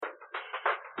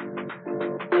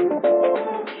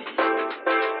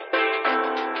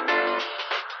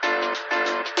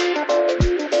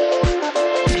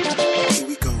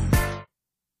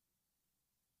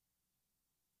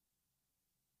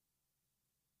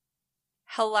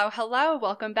Hello, hello.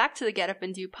 Welcome back to the Get Up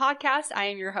and Do podcast. I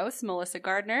am your host, Melissa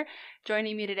Gardner.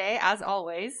 Joining me today, as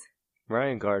always,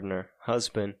 Ryan Gardner,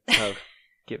 husband of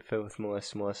Get Fit with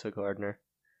Melissa Gardner.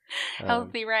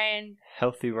 Healthy Ryan.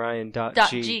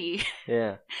 HealthyRyan.g.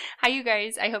 Yeah. Hi, you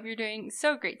guys. I hope you're doing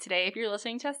so great today. If you're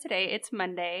listening to us today, it's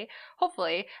Monday.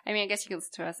 Hopefully. I mean, I guess you can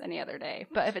listen to us any other day.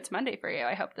 But if it's Monday for you,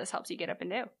 I hope this helps you get up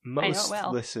and do. Most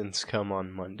listens come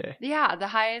on Monday. Yeah, the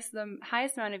highest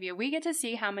amount of you. We get to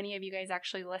see how many of you guys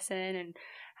actually listen and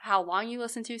how long you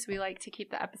listen to, so we like to keep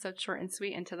the episode short and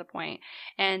sweet and to the point.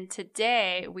 And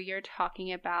today we are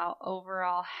talking about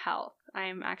overall health.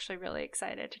 I'm actually really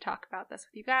excited to talk about this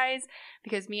with you guys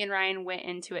because me and Ryan went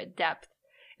into it depth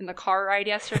in the car ride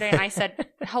yesterday, and I said,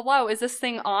 hello, is this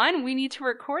thing on? We need to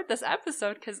record this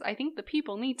episode because I think the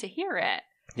people need to hear it.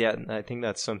 Yeah, I think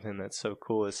that's something that's so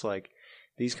cool. It's like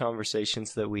these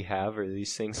conversations that we have, or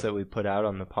these things that we put out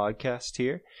on the podcast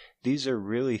here, these are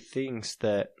really things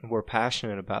that we're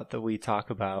passionate about, that we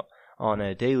talk about on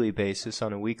a daily basis,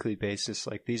 on a weekly basis.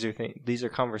 Like these are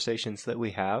conversations that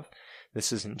we have.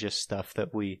 This isn't just stuff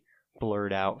that we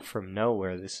blurt out from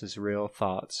nowhere. This is real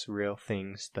thoughts, real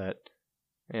things that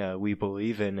we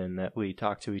believe in and that we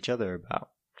talk to each other about.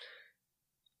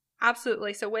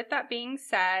 Absolutely. So with that being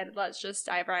said, let's just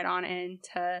dive right on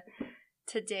into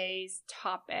today's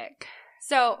topic.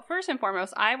 So first and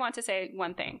foremost, I want to say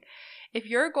one thing. If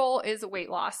your goal is weight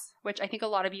loss, which I think a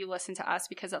lot of you listen to us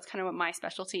because that's kind of what my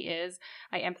specialty is,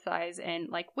 I emphasize in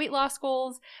like weight loss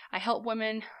goals. I help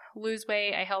women lose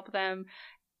weight. I help them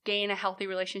gain a healthy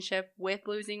relationship with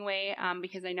losing weight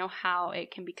because I know how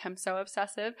it can become so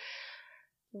obsessive.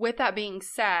 With that being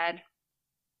said,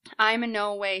 I'm in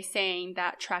no way saying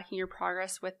that tracking your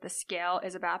progress with the scale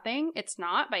is a bad thing. It's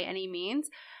not by any means,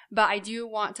 but I do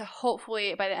want to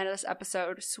hopefully by the end of this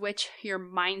episode switch your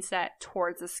mindset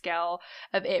towards the scale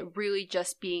of it really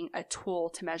just being a tool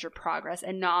to measure progress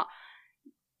and not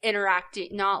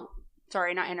interacting,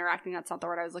 that's not the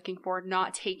word I was looking for,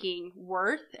 not taking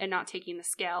worth and not taking the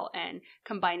scale and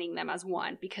combining them as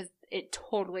one, because it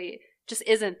totally just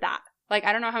isn't that. Like,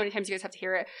 I don't know how many times you guys have to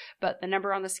hear it, but the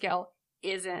number on the scale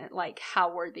isn't like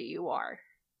how worthy you are.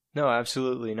 No,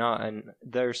 absolutely not. And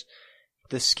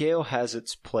the scale has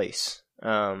its place.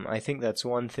 I think that's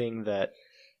one thing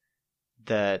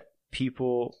that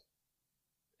people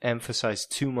emphasize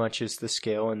too much is the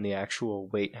scale and the actual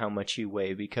weight, how much you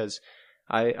weigh, because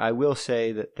I will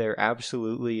say that there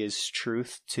absolutely is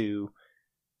truth to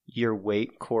your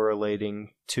weight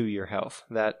correlating to your health.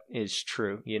 That is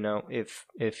true. You know,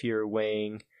 if you're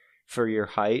weighing for your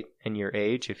height and your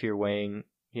age, if you're weighing,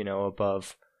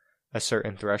 above a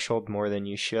certain threshold more than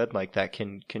you should, like that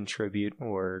can contribute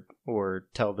or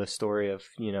tell the story of,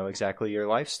 exactly your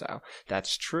lifestyle.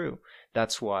 That's true.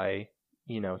 That's why,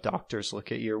 doctors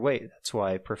look at your weight. That's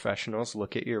why professionals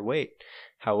look at your weight.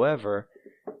 However,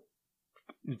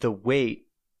 the weight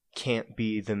can't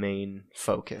be the main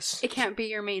focus. It can't be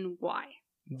your main why.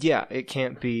 Yeah, it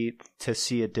can't be to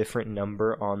see a different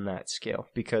number on that scale,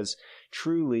 because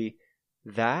truly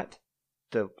that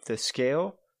the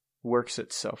scale works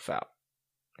itself out.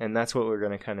 And that's what we're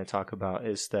going to kind of talk about,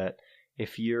 is that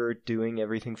if you're doing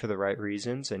everything for the right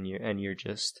reasons and you're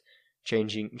just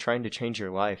trying to change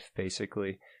your life,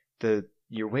 basically,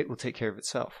 your weight will take care of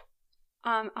itself.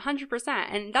 100%.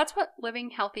 And that's what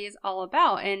living healthy is all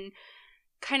about. And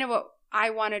kind of what I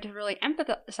wanted to really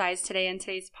emphasize today in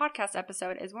today's podcast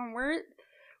episode is when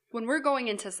we're going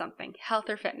into something, health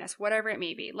or fitness, whatever it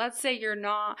may be. Let's say you're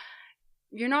not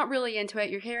really into it.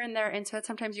 You're here and there into it.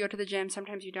 Sometimes you go to the gym.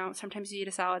 Sometimes you don't. Sometimes you eat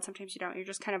a salad. Sometimes you don't. You're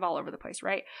just kind of all over the place,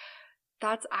 right?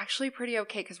 That's actually pretty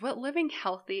okay, because what living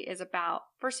healthy is about,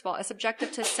 first of all, is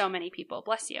subjective to so many people.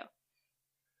 Bless you.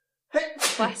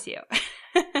 Bless you.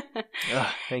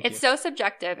 Thank It's so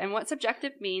subjective. And what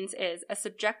subjective means is a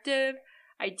subjective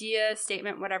idea,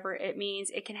 statement, whatever it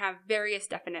means, it can have various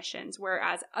definitions.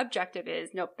 Whereas objective is,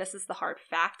 nope, this is the hard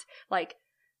fact. Like,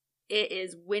 it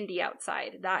is windy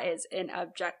outside. That is an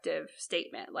objective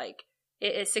statement. Like,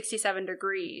 it is 67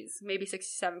 degrees, maybe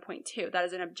 67.2. That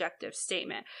is an objective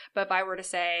statement. But if I were to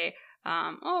say,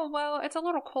 it's a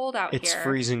little cold out here. It's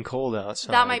freezing cold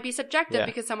outside. That might be subjective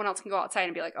because someone else can go outside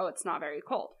and be like, oh, it's not very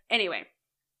cold. Anyway,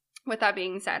 with that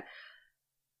being said,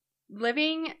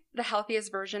 living the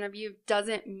healthiest version of you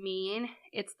doesn't mean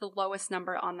it's the lowest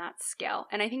number on that scale.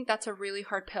 And I think that's a really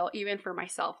hard pill, even for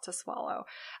myself, to swallow.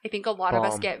 I think a lot of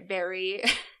us get very...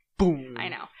 Boom. I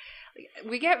know.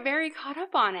 We get very caught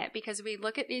up on it because we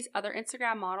look at these other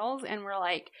Instagram models and we're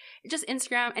like, just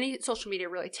Instagram, any social media,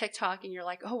 really, TikTok, and you're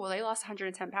like, oh, well, they lost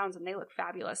 110 pounds and they look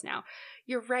fabulous now.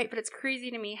 You're right, but it's crazy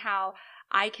to me how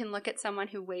I can look at someone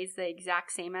who weighs the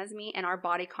exact same as me and our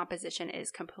body composition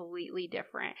is completely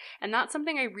different. And that's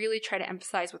something I really try to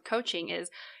emphasize with coaching is,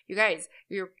 you guys,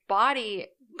 your body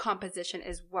composition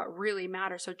is what really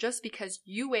matters. So just because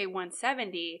you weigh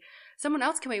 170, someone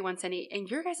else can weigh 170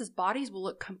 and your guys' bodies will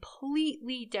look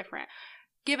completely different.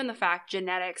 Given the fact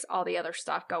genetics, all the other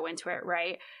stuff go into it,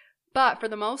 right? But for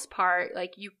the most part,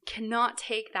 like, you cannot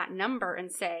take that number and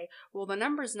say, well, the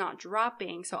number's not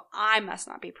dropping, so I must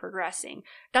not be progressing.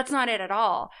 That's not it at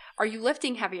all. Are you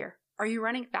lifting heavier? Are you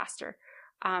running faster?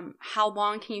 How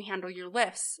long can you handle your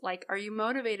lifts? Like, are you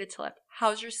motivated to lift?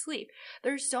 How's your sleep?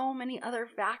 There's so many other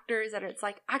factors that it's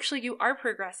like, actually, you are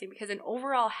progressing, because in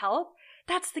overall health,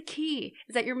 that's the key,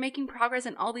 is that you're making progress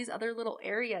in all these other little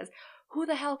areas. Who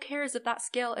the hell cares if that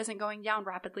scale isn't going down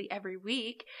rapidly every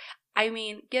week? I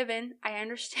mean, given I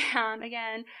understand,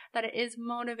 again, that it is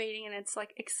motivating and it's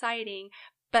like exciting,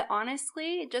 but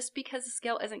honestly, just because the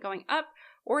scale isn't going up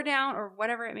or down or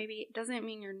whatever it may be, it doesn't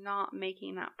mean you're not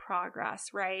making that progress,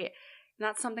 right? And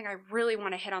that's something I really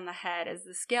want to hit on the head, is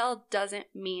the scale doesn't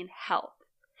mean health.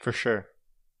 For sure.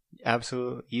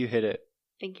 Absolutely. You hit it.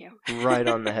 Thank you. Right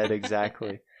on the head,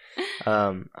 exactly.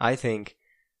 I think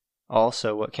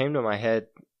also what came to my head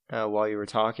while you were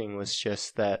talking was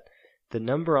just that the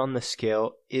number on the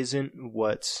scale isn't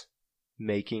what's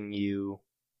making you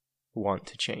want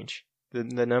to change.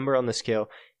 The number on the scale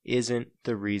isn't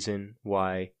the reason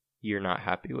why you're not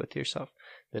happy with yourself.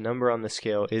 The number on the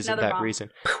scale isn't Another that bomb. reason.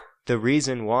 The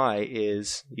reason why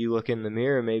is you look in the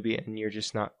mirror maybe and you're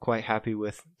just not quite happy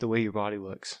with the way your body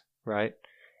looks, right?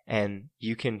 And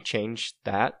you can change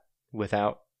that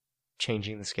without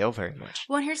changing the scale very much.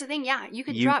 Well, and here's the thing. Yeah, you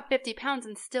could drop 50 pounds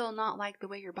and still not like the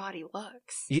way your body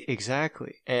looks.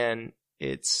 Exactly. And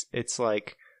it's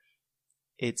like,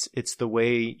 it's the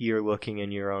way you're looking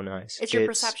in your own eyes. It's your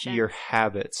perception. Your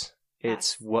habits. Yes.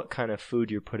 It's what kind of food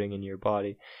you're putting in your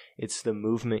body. It's the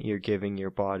movement you're giving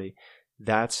your body.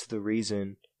 That's the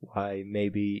reason why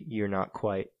maybe you're not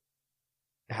quite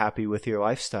happy with your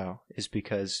lifestyle, is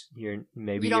because you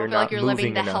don't feel like you're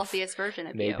living the enough. Healthiest version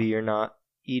of you. Maybe you're not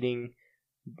eating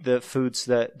the foods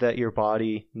that your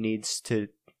body needs to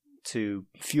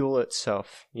fuel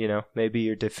itself. You know, maybe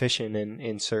you're deficient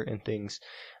in certain things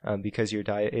because your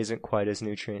diet isn't quite as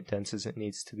nutrient dense as it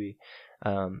needs to be.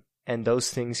 And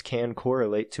those things can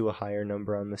correlate to a higher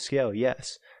number on the scale,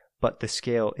 yes, but the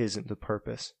scale isn't the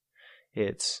purpose.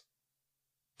 It's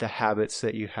the habits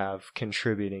that you have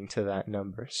contributing to that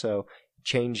number. So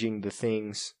changing the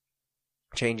things,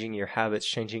 changing your habits,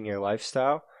 changing your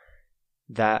lifestyle,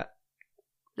 that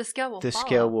the scale will follow.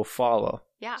 Scale will follow.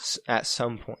 Yeah. At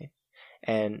some point.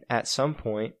 And at some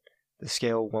point, the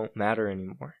scale won't matter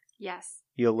anymore. Yes.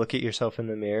 You'll look at yourself in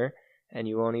the mirror and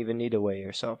you won't even need to weigh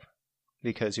yourself,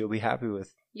 because you'll be happy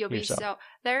with yourself.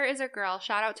 There is a girl,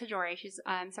 shout out to Jory. She's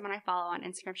someone I follow on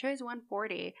Instagram. She weighs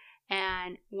 140,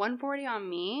 and 140 on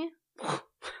me, I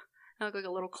look like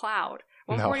a little cloud.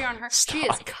 140 on her. Stop. She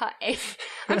is cut.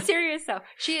 I'm serious though.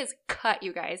 She is cut,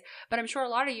 you guys. But I'm sure a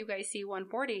lot of you guys see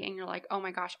 140 and you're like, oh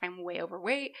my gosh, I'm way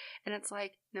overweight. And it's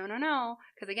like, no.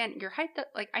 Because again, your height,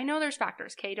 like, I know there's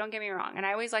factors, okay? Don't get me wrong. And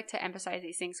I always like to emphasize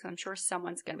these things because I'm sure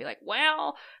someone's going to be like,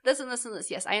 well, this and this and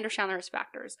this. Yes, I understand there's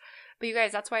factors. But you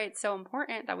guys, that's why it's so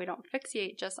important that we don't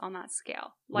fixate just on that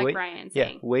scale. Like Brian's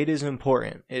saying. Yeah, weight is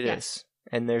important. It Yes. is.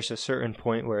 And there's a certain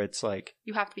point where it's like,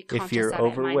 you have to be conscious if you're of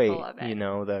overweight, it, mindful of it. you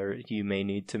know, that you may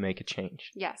need to make a change.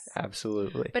 Yes.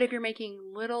 Absolutely. But if you're making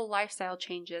little lifestyle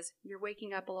changes, you're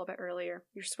waking up a little bit earlier,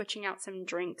 you're switching out some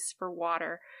drinks for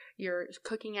water, you're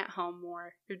cooking at home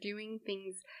more, you're doing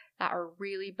things that are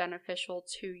really beneficial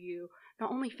to you,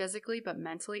 not only physically, but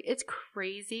mentally. It's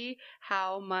crazy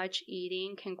how much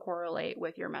eating can correlate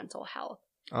with your mental health.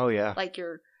 Oh, yeah. Like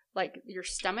your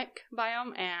stomach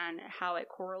biome and how it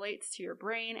correlates to your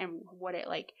brain and what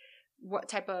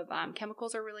type of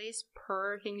chemicals are released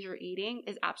per things you're eating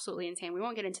is absolutely insane. We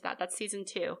won't get into that. That's season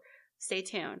 2. Stay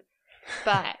tuned.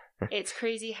 But it's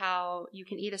crazy how you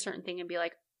can eat a certain thing and be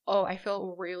like, oh, I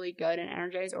feel really good and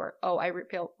energized, or oh, I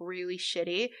feel really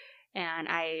shitty and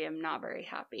I am not very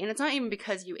happy. And it's not even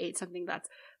because you ate something that's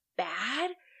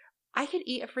bad. I could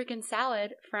eat a freaking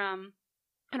salad from,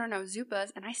 I don't know,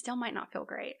 Zupa's, and I still might not feel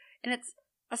great. And it's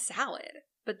a salad.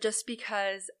 But just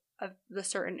because of the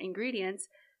certain ingredients,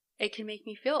 it can make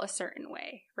me feel a certain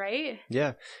way, right?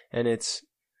 Yeah.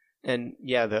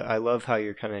 I love how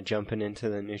you're kind of jumping into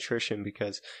the nutrition,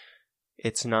 because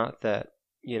it's not that,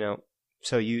 you know,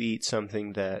 so you eat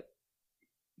something that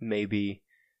maybe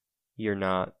you're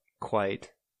not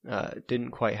quite,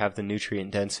 didn't quite have the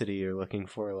nutrient density you're looking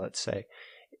for, let's say.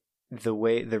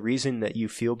 the reason that you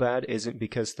feel bad isn't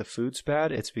because the food's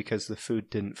bad, it's because the food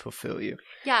didn't fulfill you.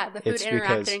 Yeah, the food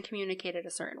interacted and communicated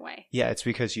a certain way. Yeah, it's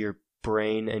because your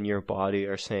brain and your body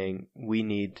are saying, we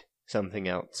need something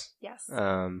else. Yes.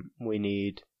 We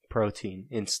need protein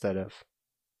instead of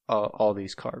all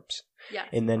these carbs. Yes.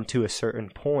 And then to a certain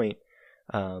point,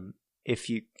 if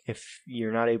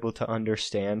you're not able to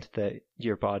understand that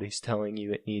your body's telling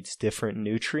you it needs different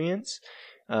nutrients,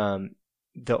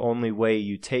 the only way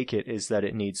you take it is that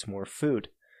it needs more food.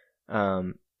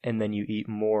 And then you eat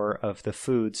more of the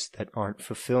foods that aren't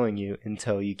fulfilling you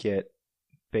until you get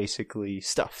basically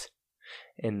stuffed.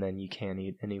 And then you can't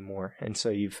eat anymore. And so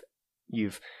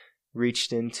you've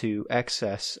reached into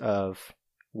excess of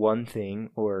one thing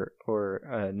or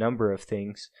a number of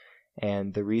things.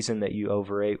 And the reason that you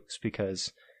overate was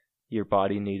because your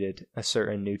body needed a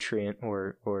certain nutrient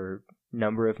or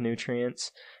number of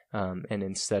nutrients. And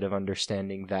instead of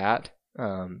understanding that,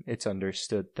 it's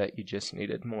understood that you just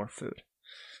needed more food.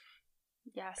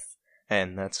 Yes.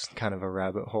 And that's kind of a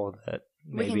rabbit hole that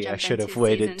maybe I should have into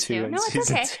waited season to. No,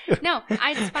 it's okay. No,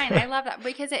 it's fine. I love that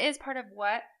because it is part of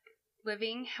what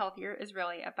living healthier is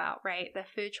really about, right? The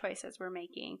food choices we're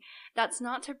making. That's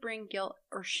not to bring guilt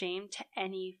or shame to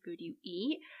any food you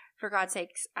eat. For God's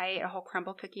sakes, I ate a whole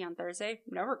crumble cookie on Thursday.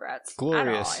 No regrets.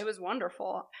 Glorious. At all. It was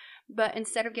wonderful. But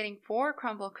instead of getting 4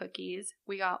 crumble cookies,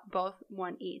 we got both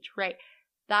 1 each, right?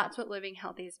 That's what living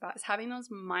healthy is about, is having those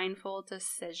mindful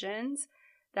decisions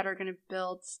that are going to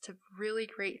build to really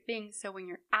great things. So when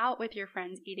you're out with your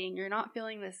friends eating, you're not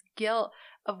feeling this guilt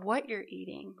of what you're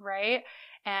eating, right?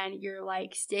 And you're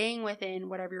like staying within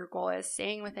whatever your goal is,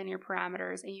 staying within your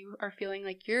parameters, and you are feeling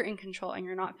like you're in control and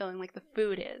you're not feeling like the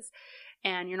food is.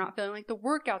 And you're not feeling like the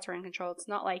workouts are in control. It's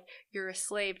not like you're a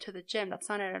slave to the gym. That's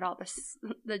not it at all.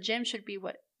 The gym should be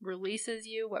what releases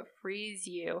you, what frees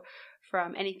you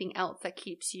from anything else that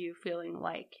keeps you feeling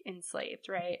like enslaved,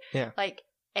 right? Yeah. Like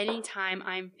anytime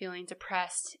I'm feeling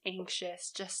depressed,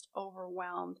 anxious, just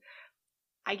overwhelmed,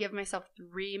 I give myself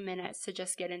 3 minutes to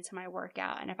just get into my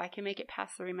workout. And if I can make it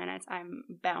past 3 minutes, I'm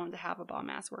bound to have a bomb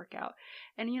ass workout.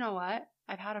 And you know what?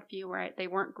 I've had a few where they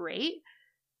weren't great.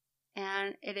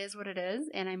 And it is what it is,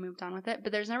 and I moved on with it.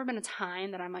 But there's never been a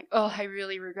time that I'm like, oh, I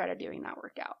really regretted doing that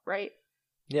workout, right?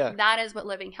 Yeah. That is what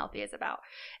living healthy is about.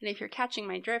 And if you're catching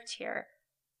my drift here,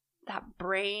 that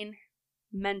brain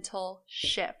mental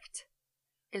shift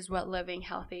is what living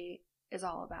healthy is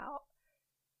all about,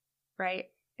 right?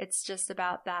 It's just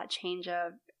about that change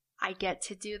of, I get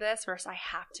to do this versus I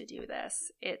have to do this.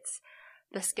 It's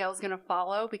the scale's going to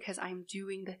follow because I'm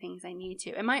doing the things I need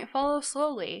to. It might follow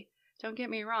slowly. Don't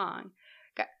get me wrong.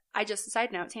 I just,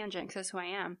 side note, tangent, because that's who I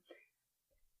am.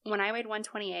 When I weighed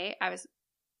 128,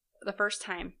 the first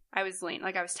time I was lean,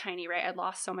 like I was tiny, right? I'd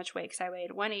lost so much weight because I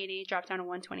weighed 180, dropped down to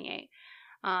 128.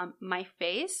 My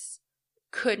face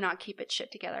could not keep its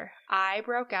shit together. I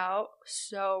broke out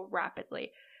so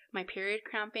rapidly. My period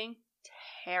cramping,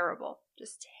 terrible,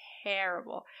 just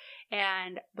terrible.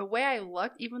 And the way I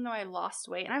looked, even though I lost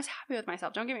weight, and I was happy with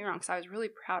myself, don't get me wrong, because I was really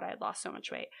proud I had lost so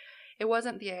much weight. It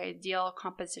wasn't the ideal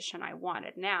composition I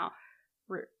wanted. Now,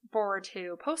 forward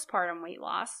to postpartum weight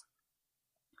loss,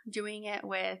 doing it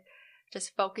with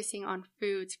just focusing on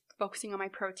foods, focusing on my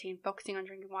protein, focusing on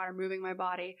drinking water, moving my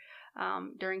body.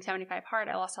 During 75 hard,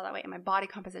 I lost all that weight and my body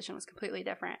composition was completely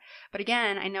different. But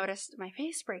again, I noticed my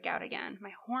face break out again.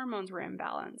 My hormones were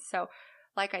imbalanced. So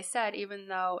like I said, even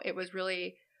though it was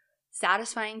really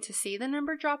satisfying to see the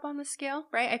number drop on the scale,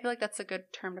 right? I feel like that's a good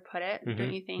term to put it. Mm-hmm.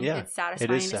 Don't you think? Yeah, it's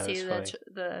satisfying to see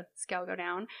the scale go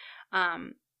down.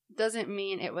 Doesn't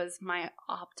mean it was my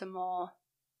optimal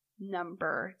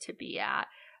number to be at.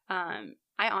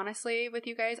 I honestly, with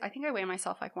you guys, I think I weigh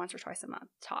myself like once or twice a month,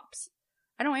 tops.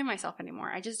 I don't weigh myself anymore.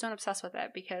 I just don't obsess with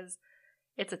it because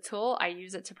it's a tool. I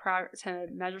use it to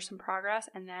measure some progress,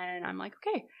 and then I'm like,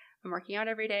 okay, I'm working out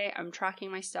every day. I'm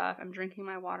tracking my stuff. I'm drinking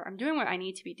my water. I'm doing what I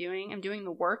need to be doing. I'm doing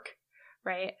the work,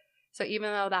 right? So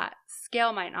even though that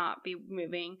scale might not be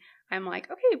moving, I'm like,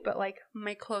 okay, but like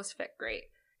my clothes fit great.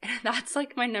 And that's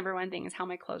like my number one thing is how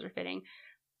my clothes are fitting.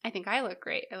 I think I look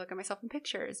great. I look at myself in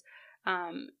pictures.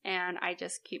 And I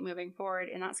just keep moving forward.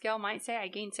 And that scale might say I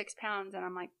gained 6 pounds. And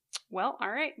I'm like, well, all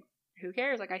right, who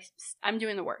cares? Like I'm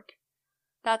doing the work.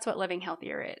 That's what living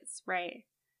healthier is, right?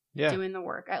 Yeah. Doing the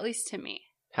work, at least to me.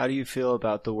 How do you feel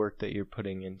about the work that you're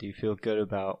putting in? Do you feel good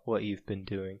about what you've been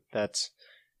doing? That's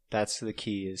the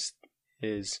key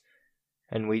is,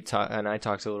 and I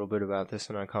talked a little bit about this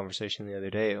in our conversation the other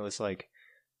day. It was like,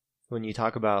 when you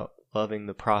talk about loving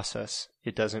the process,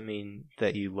 it doesn't mean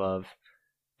that you love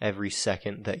every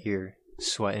second that you're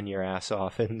sweating your ass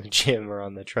off in the gym or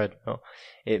on the treadmill.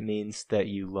 It means that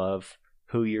you love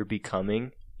who you're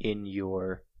becoming in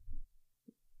your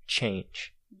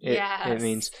change. Yes. It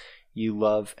means you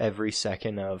love every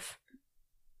second of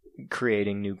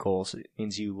creating new goals. It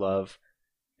means you love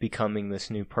becoming this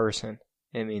new person.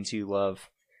 It means you love,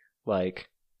 like,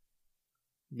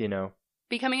 you know,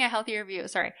 becoming a healthier you.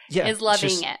 Sorry, yeah, is loving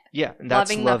just, it. Yeah,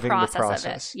 that's loving the process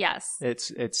of it. Yes,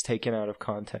 it's taken out of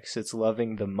context. It's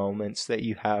loving the moments that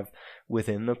you have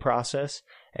within the process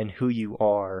and who you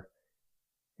are,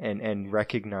 and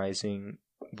recognizing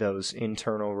those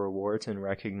internal rewards and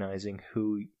recognizing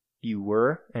who you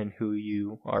were and who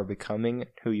you are becoming,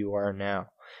 who you are now.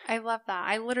 I love that.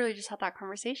 I literally just had that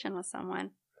conversation with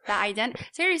someone.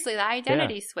 Seriously, the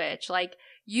identity switch. Like,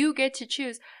 you get to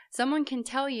choose. Someone can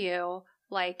tell you,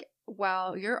 like,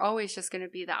 well, you're always just going to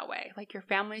be that way. Like, your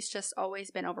family's just always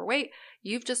been overweight.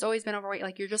 You've just always been overweight.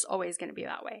 Like, you're just always going to be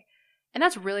that way. And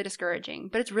that's really discouraging.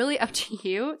 But it's really up to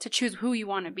you to choose who you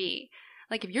want to be.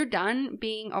 Like, if you're done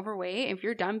being overweight, if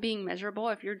you're done being miserable,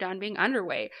 if you're done being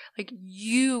underweight, like,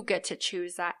 you get to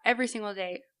choose that every single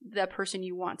day, the person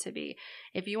you want to be.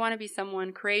 If you want to be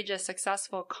someone courageous,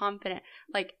 successful, confident,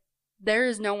 like, there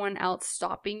is no one else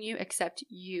stopping you except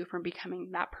you from becoming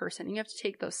that person. You have to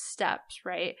take those steps,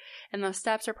 right? And those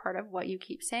steps are part of what you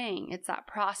keep saying. It's that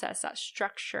process, that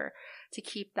structure to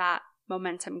keep that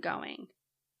momentum going.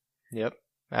 Yep,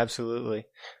 absolutely.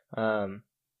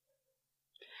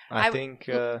 I think...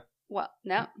 Well,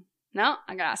 no, I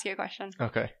gotta ask you a question.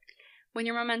 Okay. When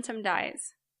your momentum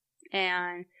dies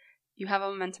and you have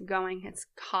a momentum going, it's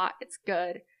hot, it's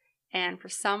good, and for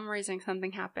some reason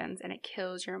something happens and it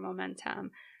kills your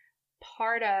momentum,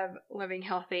 part of living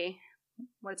healthy,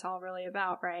 what it's all really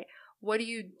about, right? What do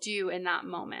you do in that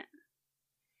moment?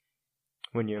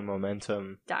 When your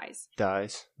momentum dies,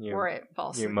 or it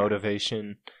falls, your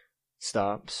motivation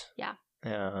stops. Yeah.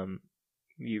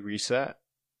 You reset.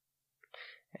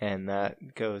 And that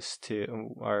goes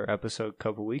to our episode a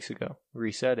couple weeks ago,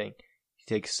 resetting. You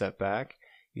take a step back,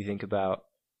 you think about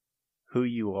who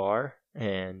you are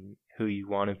and who you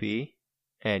want to be,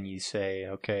 and you say,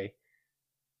 okay,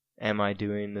 am I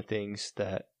doing the things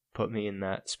that put me in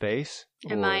that space?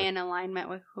 Am I in alignment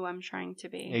with who I'm trying to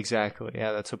be? Exactly.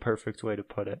 Yeah, that's a perfect way to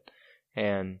put it.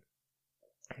 And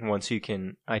once you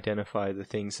can identify the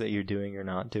things that you're doing or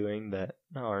not doing that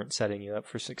aren't setting you up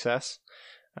for success,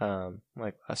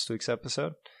 like last week's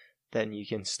episode, then you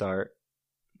can start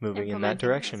moving in that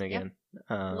direction again.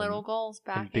 Yep. Little goals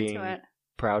back into it.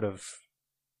 Proud of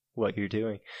what you're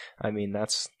doing. I mean,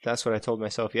 that's what I told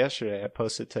myself yesterday. I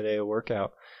posted today a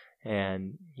workout,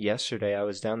 and yesterday I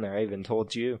was down there. I even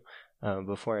told you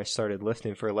before I started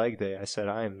lifting for leg day, I said,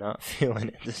 I am not feeling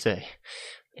it today.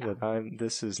 Yeah.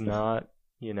 This is not,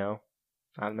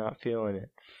 I'm not feeling it.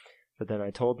 But then I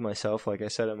told myself, like I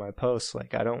said in my post,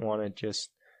 like, I don't want to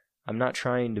I'm not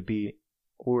trying to be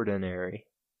ordinary.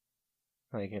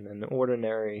 Like, in an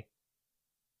ordinary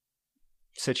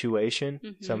situation,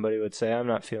 somebody would say, I'm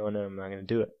not feeling it, I'm not going to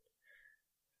do it.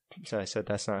 So I said,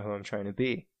 that's not who I'm trying to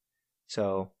be.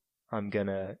 So I'm going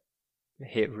to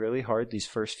hit really hard these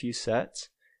first few sets,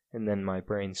 and then my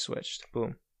brain switched.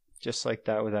 Boom. Just like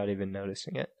that, without even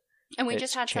noticing it. And we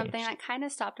just had something that kind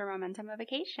of stopped our momentum of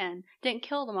vacation. Didn't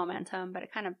kill the momentum, but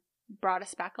it kind of brought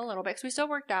us back a little bit because we still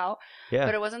worked out,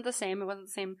 but it wasn't the same. It wasn't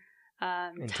the same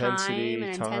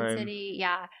intensity.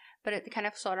 Yeah, but it kind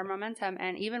of slowed our momentum.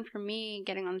 And even for me,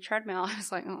 getting on the treadmill, I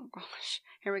was like, oh gosh,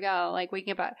 here we go. Like,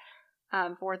 waking up at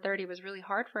 4:30 was really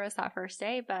hard for us that first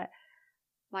day. But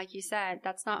like you said,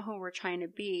 that's not who we're trying to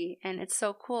be. And it's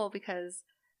so cool because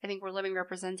I think we're living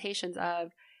representations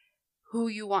of who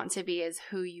you want to be is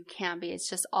who you can be. It's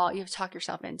just all, you have to talk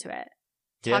yourself into it.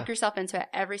 Talk yourself into it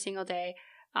every single day.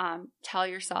 Tell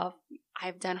yourself,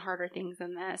 I've done harder things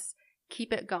than this.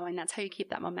 Keep it going. That's how you keep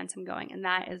that momentum going. And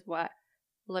that is what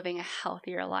living a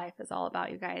healthier life is all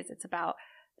about, you guys. It's about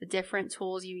the different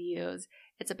tools you use.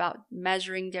 It's about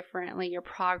measuring differently your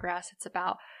progress. It's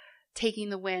about taking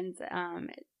the wins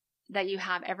that you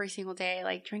have every single day,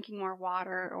 like drinking more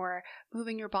water or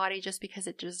moving your body just because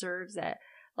it deserves it.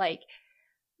 Like,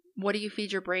 what do you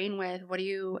feed your brain with? What are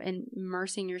you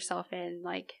immersing yourself in?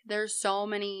 Like, there's so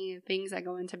many things that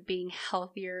go into being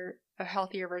healthier, a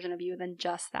healthier version of you than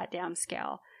just that damn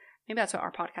scale. Maybe that's what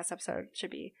our podcast episode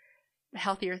should be.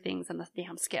 Healthier things than the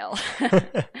damn scale.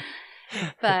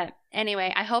 But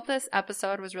anyway, I hope this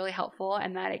episode was really helpful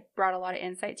and that it brought a lot of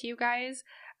insight to you guys.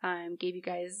 Gave you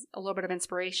guys a little bit of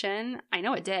inspiration. I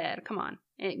know it did. Come on.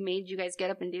 It made you guys get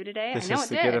up and do today. This I know is it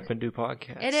the did. Get Up and Do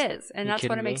podcast. It is. And that's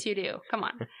what it makes you do. Come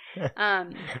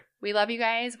on. We love you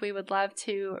guys. We would love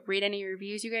to read any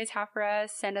reviews you guys have for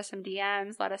us. Send us some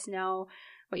DMs. Let us know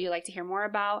what you'd like to hear more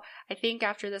about. I think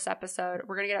after this episode,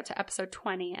 we're going to get up to episode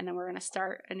 20, and then we're going to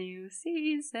start a new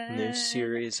season. New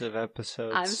series of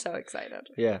episodes. I'm so excited.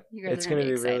 Yeah. It's going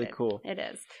to be really cool. It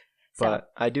is.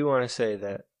 But I do want to say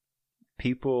that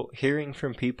hearing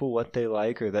from people what they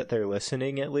like, or that they're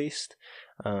listening at least,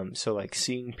 so like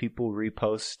seeing people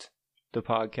repost the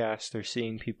podcast or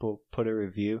seeing people put a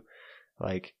review,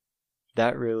 like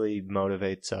that really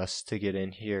motivates us to get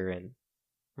in here and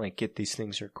like get these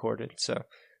things recorded. So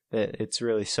it's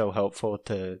really so helpful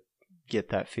to get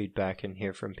that feedback and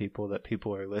hear from people that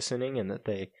people are listening and that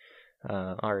they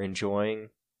are enjoying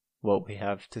what we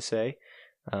have to say.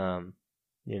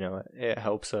 You know, it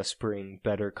helps us bring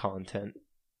better content.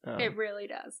 It really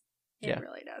does. It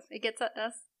really does. It gets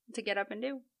us to get up and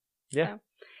do. Yeah. So,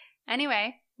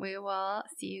 anyway, we will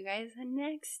see you guys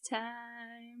next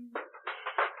time.